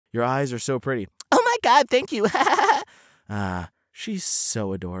Your eyes are so pretty. Oh my God, thank you. She's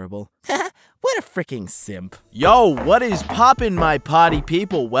so adorable. What a freaking simp. Yo, what is poppin', my potty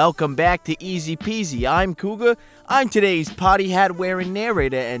people? Welcome back to Easy Peasy. I'm Cougar. I'm today's potty hat wearing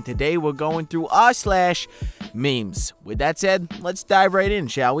narrator, and today we're going through r/memes. With that said, let's dive right in,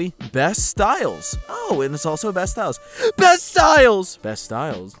 shall we? Best styles. Oh, and it's also best styles. Best styles! Best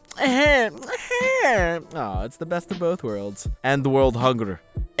styles. Oh, it's the best of both worlds. End the world hunger.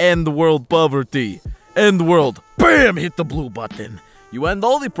 End the world poverty. End the world. Bam! Hit the blue button. You end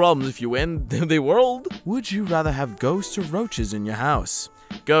all the problems if you end the world. Would you rather have ghosts or roaches in your house?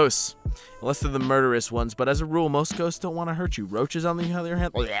 Ghosts. Unless they're the murderous ones, but as a rule, most ghosts don't want to hurt you. Roaches, on the other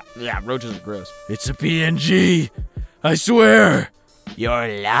hand, yeah, roaches are gross. It's a PNG. I swear.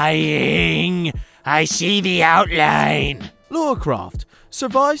 You're lying. I see the outline. Laura Croft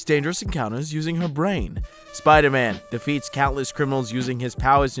survives dangerous encounters using her brain. Spider-Man defeats countless criminals using his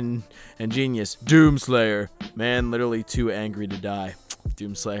powers and genius. Doomslayer. Man literally too angry to die.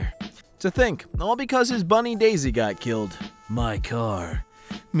 Doomslayer. To think, all because his bunny Daisy got killed. My car.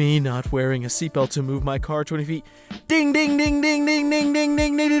 Me not wearing a seatbelt to move my car 20 feet. Ding, ding, ding, ding, ding, ding, ding,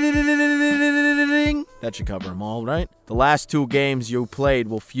 ding, ding, ding, ding, ding. That should cover them all, right? The last 2 games you played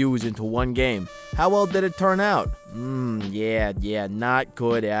will fuse into one game. How well did it turn out? Yeah, not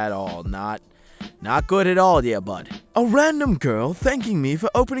good at all. Not good at all, dear bud. A random girl thanking me for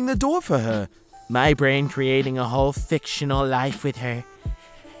opening the door for her. My brain creating a whole fictional life with her.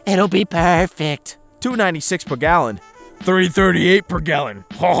 It'll be perfect. $2.96 per gallon. $3.38 per gallon.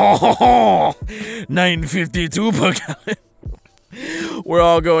 Ho ho ho ho. $9.52 per gallon. We're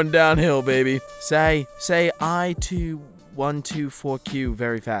all going downhill, baby. Say I2124Q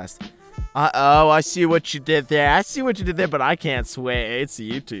very fast. Oh, I see what you did there. But I can't swear. It's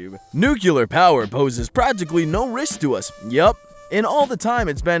YouTube. Nuclear power poses practically no risk to us. Yup. In all the time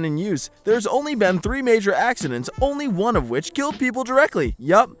it's been in use, there's only been 3 major accidents, only one of which killed people directly.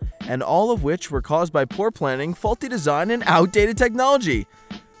 Yup. And all of which were caused by poor planning, faulty design, and outdated technology.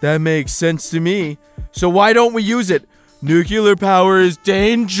 That makes sense to me. So why don't we use it? Nuclear power is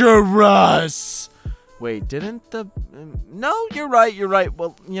dangerous. Wait, didn't the... No, you're right.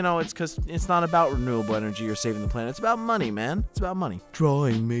 Well, you know, it's because it's not about renewable energy or saving the planet. It's about money, man. It's about money.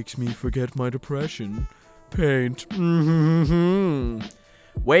 Drawing makes me forget my depression. Paint.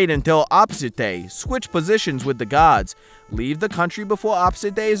 Wait until opposite day. Switch positions with the gods. Leave the country before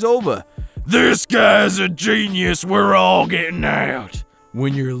opposite day is over. This guy's a genius. We're all getting out.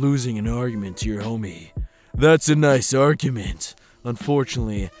 When you're losing an argument to your homie. That's a nice argument.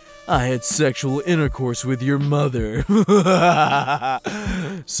 Unfortunately, I had sexual intercourse with your mother.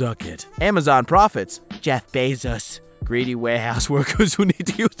 Suck it. Amazon profits. Jeff Bezos. Greedy warehouse workers who need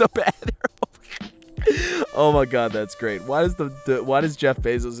to use the bathroom. Oh my God, that's great. Why does Jeff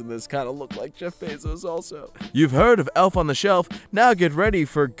Bezos in this kind of look like Jeff Bezos also? You've heard of Elf on the Shelf. Now get ready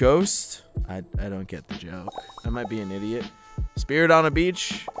for Ghost. I don't get the joke. I might be an idiot. Spirit on a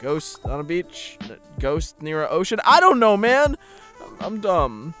beach. Ghost on a beach. Ghost near an ocean. I don't know, man. I'm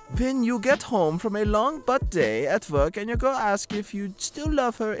dumb. When you get home from a long butt day at work and your girl asks if you'd still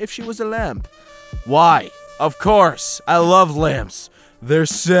love her if she was a lamp. Why? Of course. I love lamps. They're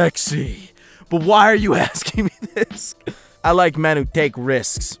sexy. But why are you asking me this? I like men who take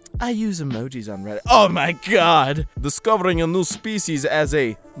risks. I use emojis on Reddit. Oh my God. Discovering a new species as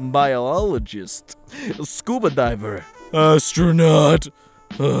a biologist. A scuba diver. Astronaut.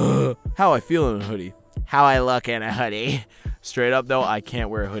 How I feel in a hoodie. How I look in a hoodie. Straight up though, I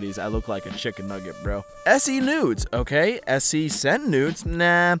can't wear hoodies. I look like a chicken nugget, bro. SE nudes, okay? SE send nudes?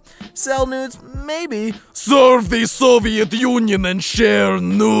 Nah. Sell nudes? Maybe. Serve the Soviet Union and share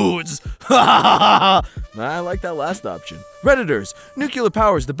nudes. I like that last option. Redditors, nuclear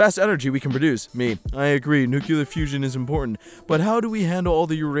power is the best energy we can produce. Me, I agree, nuclear fusion is important. But how do we handle all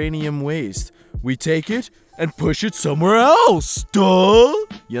the uranium waste? We take it and push it somewhere else. Duh!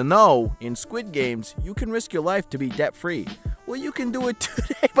 You know, in Squid Games, you can risk your life to be debt-free. Well, you can do it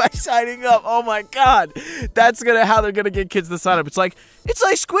today by signing up. Oh my God. That's how they're gonna get kids to sign up. It's like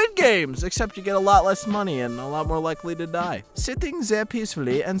Squid Games, except you get a lot less money and a lot more likely to die. Sitting there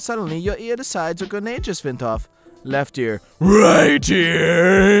peacefully and suddenly your ear decides a grenade just went off. Left ear. Right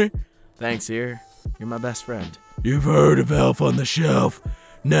ear. Thanks, ear. You're my best friend. You've heard of Elf on the Shelf.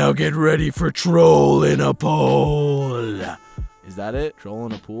 Now get ready for Troll in a Pole. Is that it? Troll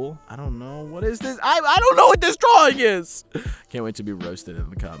in a pool? I don't know. What is this? I don't know what this drawing is. Can't wait to be roasted in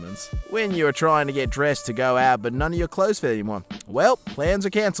the comments. When you're trying to get dressed to go out, but none of your clothes fit anymore. Well, plans are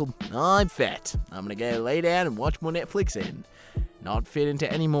canceled. I'm fat. I'm gonna go lay down and watch more Netflix and not fit into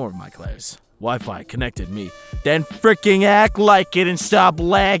any more of my clothes. Wi-Fi connected me. Then freaking act like it and stop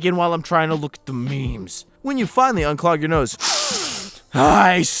lagging while I'm trying to look at the memes. When you finally unclog your nose,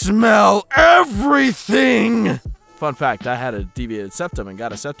 I smell everything! Fun fact, I had a deviated septum and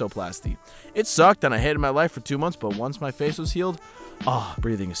got a septoplasty. It sucked and I hated my life for 2 months, but once my face was healed,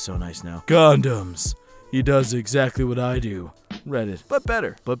 breathing is so nice now. Condoms. He does exactly what I do. Reddit. But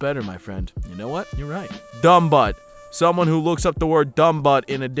better, my friend. You know what? You're right. Dumb butt. Someone who looks up the word dumb butt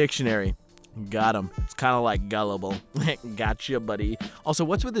in a dictionary. Got him. It's kind of like gullible. Gotcha, buddy. Also,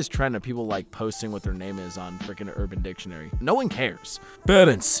 what's with this trend of people like posting what their name is on freaking Urban Dictionary? No one cares.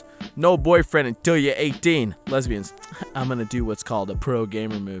 Parents, no boyfriend until you're 18. Lesbians, I'm gonna do what's called a pro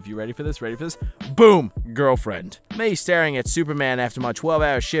gamer move. You ready for this? Ready for this? Boom! Girlfriend. Me staring at Superman after my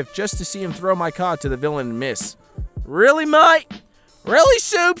 12-hour shift just to see him throw my card to the villain and miss. Really, mate? Really,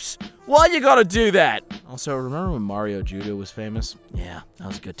 Soups? Why you gotta do that? Also, remember when Mario Judo was famous? Yeah, that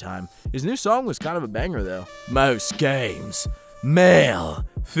was a good time. His new song was kind of a banger, though. Most games. Male.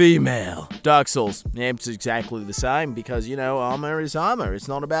 Female. Dark Souls. Yeah, it's exactly the same because, you know, armor is armor. It's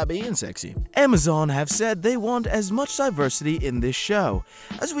not about being sexy. Amazon have said they want as much diversity in this show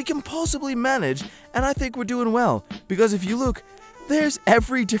as we can possibly manage, and I think we're doing well. Because if you look, there's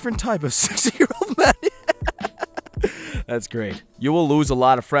every different type of 60-year-old man. That's great. You will lose a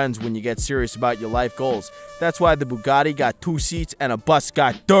lot of friends when you get serious about your life goals. That's why the Bugatti got 2 seats and a bus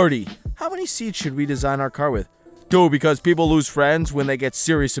got 30. How many seats should we design our car with? 2, because people lose friends when they get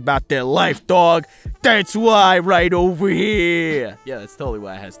serious about their life, dog. That's why, right over here. Yeah, that's totally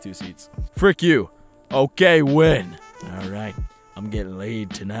why it has 2 seats. Frick you. Okay, when? Alright. I'm getting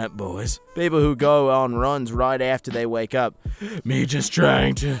laid tonight, boys. People who go on runs right after they wake up. Me just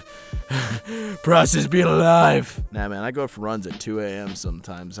trying to process being alive. Nah, man, I go for runs at 2 a.m.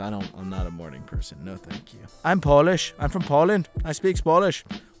 sometimes. I'm not a morning person. No, thank you. I'm Polish. I'm from Poland. I speak Polish.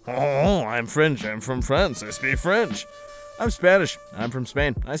 Oh, I'm French. I'm from France. I speak French. I'm Spanish. I'm from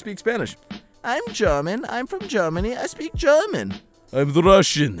Spain. I speak Spanish. I'm German. I'm from Germany. I speak German. I'm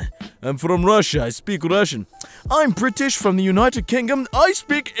Russian. I'm from Russia. I speak Russian. I'm British from the United Kingdom. I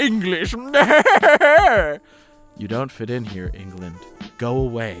speak English. You don't fit in here, England. Go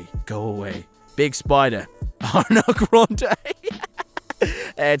away. Go away. Big Spider. Arna Grande.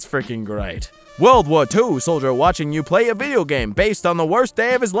 That's freaking great. World War II soldier watching you play a video game based on the worst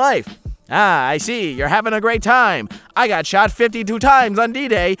day of his life. Ah, I see. You're having a great time. I got shot 52 times on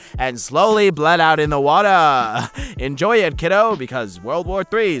D-Day and slowly bled out in the water. Enjoy it, kiddo, because World War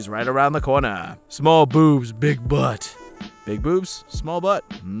III's right around the corner. Small boobs, big butt. Big boobs, small butt.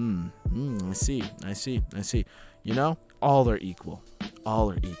 I see. You know, all are equal.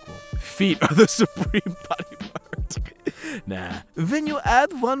 All are equal. Feet are the supreme body part. Nah. When you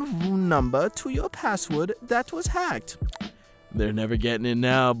add one number to your password, that was hacked. They're never getting in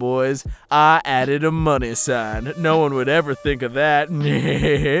now, boys. I added a money sign. No one would ever think of that.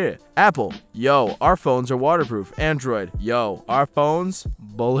 Apple, yo, our phones are waterproof. Android, yo, our phones,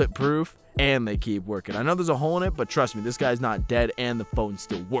 bulletproof. And they keep working. I know there's a hole in it, but trust me, this guy's not dead and the phone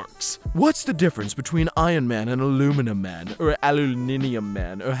still works. What's the difference between Iron Man and Aluminum Man, or Aluminium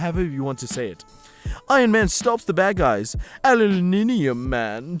Man, or however you want to say it? Iron Man stops the bad guys. Aluminium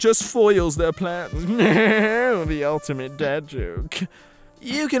Man just foils their plans. The ultimate dad joke.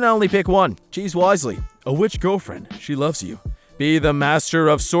 You can only pick one. Choose wisely. A witch girlfriend. She loves you. Be the master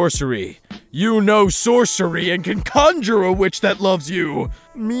of sorcery. You know sorcery and can conjure a witch that loves you.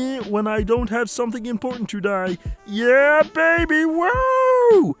 Me when I don't have something important to die. Yeah, baby,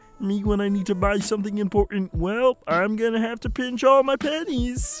 woo! Me when I need to buy something important. Well, I'm gonna have to pinch all my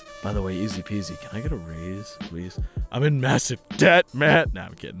pennies. By the way, easy peasy. Can I get a raise, please? I'm in massive debt, Matt. Nah,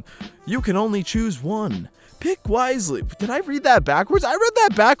 I'm kidding. You can only choose one. Pick wisely. Did I read that backwards? I read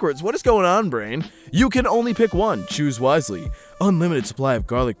that backwards. What is going on, brain? You can only pick one. Choose wisely. Unlimited supply of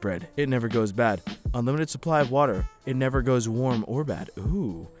garlic bread. It never goes bad. Unlimited supply of water. It never goes warm or bad.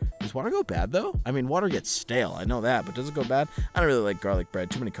 Ooh. Does water go bad, though? I mean, water gets stale. I know that, but does it go bad? I don't really like garlic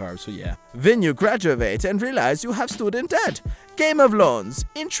bread. Too many carbs, so yeah. When you graduate and realize you have student debt. Game of loans.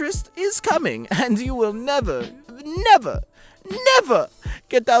 Interest is coming, and you will never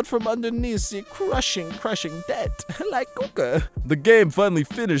get out from underneath the crushing debt. Like Cooker. The game finally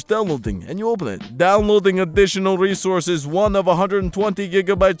finished downloading, and you open it. Downloading additional resources, 1 of 120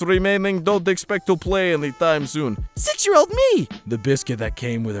 gigabytes remaining. Don't expect to play anytime soon. 6-year-old me! The biscuit that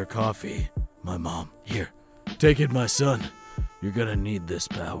came with her coffee. My mom. Here, take it, my son. You're gonna need this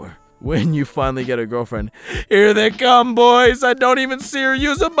power. When you finally get a girlfriend. Here they come, boys. I don't even see her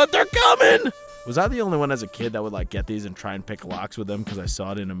use them, but they're coming! Was I the only one as a kid that would like get these and try and pick locks with them because I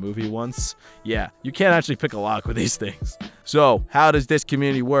saw it in a movie once? Yeah, you can't actually pick a lock with these things. So, how does this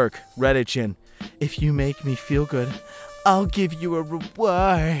community work? Reddit-chin. If you make me feel good, I'll give you a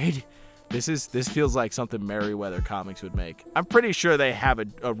reward. This feels like something Merryweather Comics would make. I'm pretty sure they have a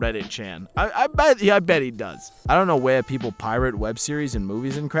Reddit-chan. I bet he does. I don't know where people pirate web series and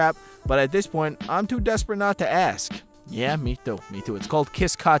movies and crap, but at this point, I'm too desperate not to ask. Yeah, me too. It's called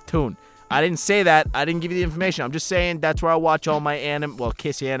Kiss Cartoon. I didn't say that. I didn't give you the information. I'm just saying that's where I watch all my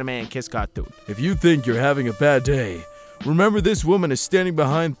Kiss anime and Kiss Cartoon. If you think you're having a bad day, remember this woman is standing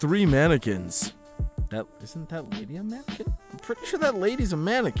behind 3 mannequins. Isn't that lady a mannequin? I'm pretty sure that lady's a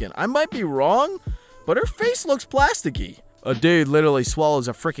mannequin. I might be wrong, but her face looks plasticky. A dude literally swallows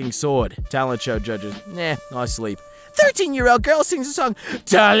a freaking sword. Talent show judges. Nah, I sleep. 13-year-old girl sings a song.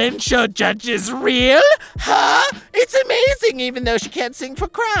 Talent show judges real? Huh? It's amazing even though she can't sing for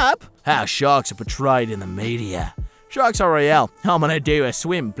crap. How sharks are portrayed in the media. Sharks are real. I'm gonna do a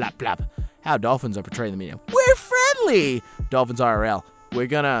swim. Blap blap. How dolphins are portrayed in the media. We're friendly. Dolphins are real. We're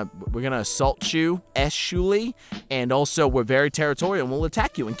gonna assault you, Shuli, and also we're very territorial and we'll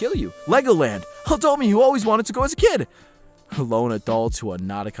attack you and kill you. Legoland. Who told me you always wanted to go as a kid? Lone adults who are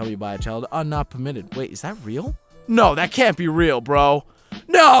not accompanied by a child are not permitted. Wait, is that real? No, that can't be real, bro.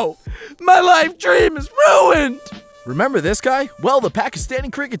 No! My life dream is ruined! Remember this guy? Well, the Pakistani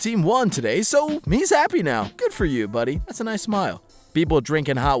cricket team won today, so he's happy now. Good for you, buddy. That's a nice smile. People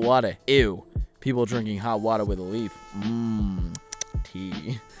drinking hot water. Ew. People drinking hot water with a leaf.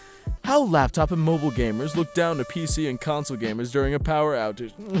 Tea. How laptop and mobile gamers look down to PC and console gamers during a power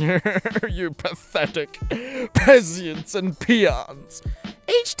outage. You pathetic peasants and peons.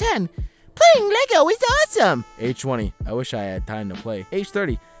 Age 10. Playing Lego is awesome. Age 20. I wish I had time to play. Age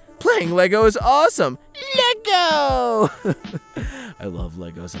 30. Playing Lego is awesome. Lego! I love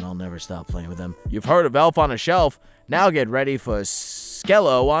Legos and I'll never stop playing with them. You've heard of Elf on a Shelf. Now get ready for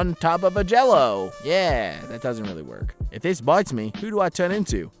Skello on top of a Jello. Yeah, that doesn't really work. If this bites me, who do I turn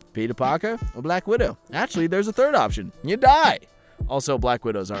into? Peter Parker or Black Widow? Actually, there's a third option. You die. Also, Black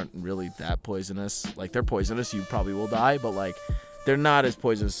Widows aren't really that poisonous. Like, they're poisonous, you probably will die, but like, they're not as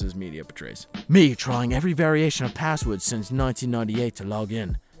poisonous as media portrays. Me trying every variation of passwords since 1998 to log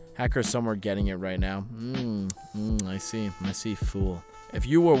in. Hackers somewhere getting it right now. I see, fool. If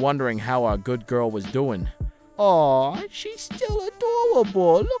you were wondering how our good girl was doing. Aw, she's still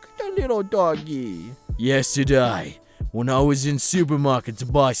adorable. Look at the little doggy. Yesterday, when I was in supermarket to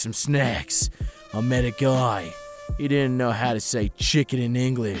buy some snacks, I met a guy. He didn't know how to say chicken in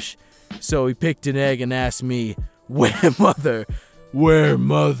English. So he picked an egg and asked me, where mother? Where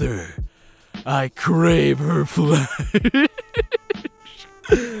mother? I crave her flesh.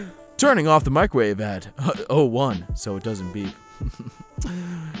 Turning off the microwave at 01 so it doesn't beep.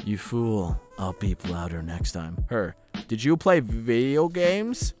 You fool. I'll beep louder next time. Her. Did you play video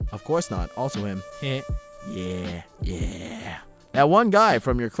games? Of course not. Also him. Yeah. That one guy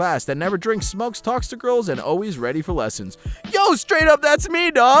from your class that never drinks, smokes, talks to girls, and always ready for lessons. Yo, straight up, that's me,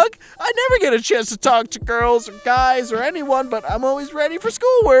 dog. I never get a chance to talk to girls or guys or anyone, but I'm always ready for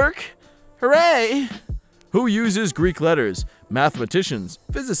schoolwork. Hooray! Who uses Greek letters? Mathematicians,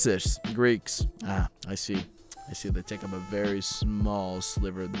 physicists, Greeks. I see. They take up a very small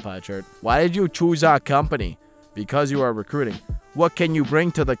sliver of the pie chart. Why did you choose our company? Because you are recruiting. What can you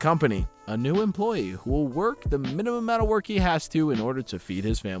bring to the company? A new employee who will work the minimum amount of work he has to in order to feed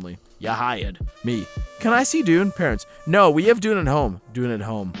his family. You hired. Me. Can I see Dune? Parents. No, we have Dune at home. Dune at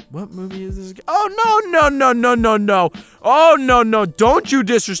home. What movie is this? Oh, no. Oh, no. Don't you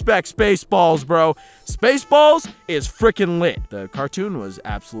disrespect Spaceballs, bro. Spaceballs is freaking lit. The cartoon was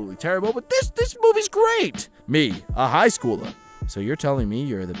absolutely terrible, but this movie's great. Me, a high schooler. So you're telling me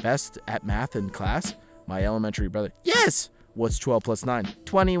you're the best at math in class? My elementary brother. Yes. What's 12 plus 9?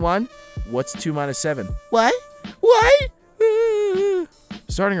 21. What's 2 minus 7? What?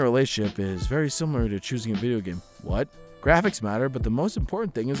 Starting a relationship is very similar to choosing a video game. What? Graphics matter, but the most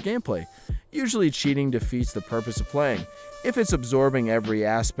important thing is gameplay. Usually cheating defeats the purpose of playing. If it's absorbing every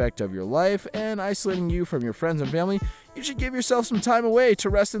aspect of your life and isolating you from your friends and family, you should give yourself some time away to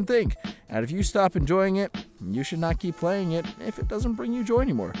rest and think. And if you stop enjoying it, you should not keep playing it if it doesn't bring you joy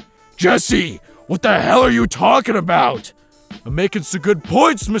anymore. Jesse, what the hell are you talking about? I'm making some good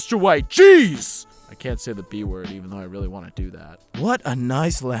points, Mr. White. Jeez! I can't say the B word even though I really want to do that. What a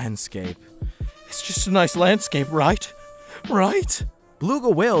nice landscape. It's just a nice landscape, right? Right? Beluga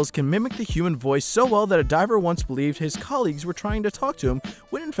whales can mimic the human voice so well that a diver once believed his colleagues were trying to talk to him,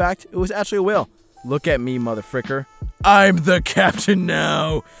 when in fact it was actually a whale. Look at me, motherfricker. I'm the captain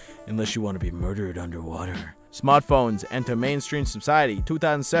now! Unless you want to be murdered underwater. Smartphones enter mainstream society,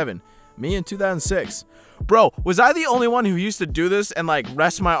 2007. Me in 2006. Bro, was I the only one who used to do this and like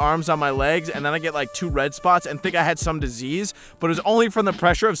rest my arms on my legs and then I get like 2 red spots and think I had some disease, but it was only from the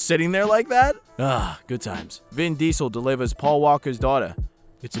pressure of sitting there like that? Ah, good times. Vin Diesel delivers Paul Walker's daughter.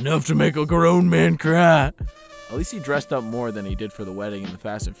 It's enough to make a grown man cry. At least he dressed up more than he did for the wedding in the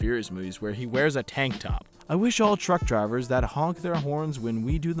Fast and Furious movies where he wears a tank top. I wish all truck drivers that honk their horns when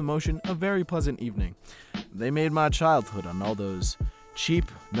we do the motion a very pleasant evening. They made my childhood on all those cheap,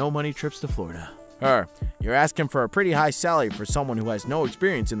 no-money trips to Florida. Her, you're asking for a pretty high salary for someone who has no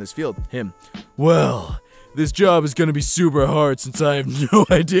experience in this field. Him, well, this job is gonna be super hard since I have no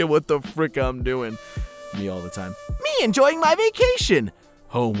idea what the frick I'm doing. Me all the time. Me enjoying my vacation.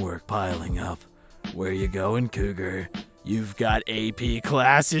 Homework piling up. Where you going, Cougar? You've got AP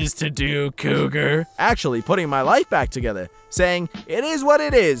classes to do, Cougar. Actually putting my life back together. Saying, it is what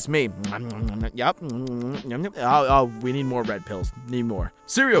it is. Me. Yup. Oh, we need more red pills. Need more.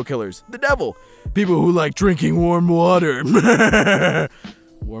 Serial killers. The devil. People who like drinking warm water.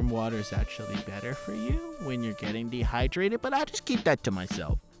 Warm water is actually better for you when you're getting dehydrated, but I'll just keep that to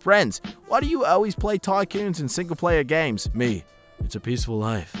myself. Friends, why do you always play tycoons and single-player games? Me. It's a peaceful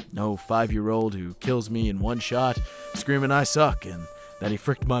life. No 5-year-old who kills me in one shot, screaming I suck and that he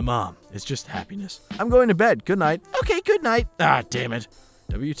fricked my mom. It's just happiness. I'm going to bed. Good night. Okay, good night. Ah, damn it.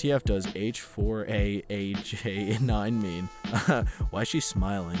 WTF does H4AAJ9 mean? Why is she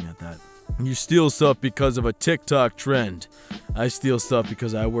smiling at that? You steal stuff because of a TikTok trend. I steal stuff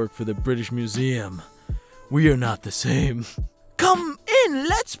because I work for the British Museum. We are not the same. Come in,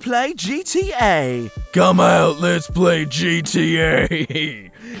 let's play GTA. Come out, let's play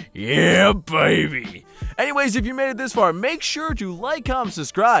GTA. Yeah, baby. Anyways, if you made it this far, make sure to like, comment,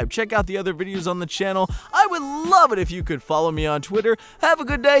 subscribe. Check out the other videos on the channel. I would love it if you could follow me on Twitter. Have a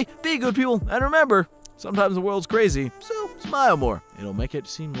good day, be good people, and remember, sometimes the world's crazy, so smile more. It'll make it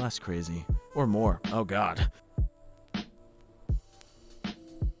seem less crazy. Or more. Oh, God.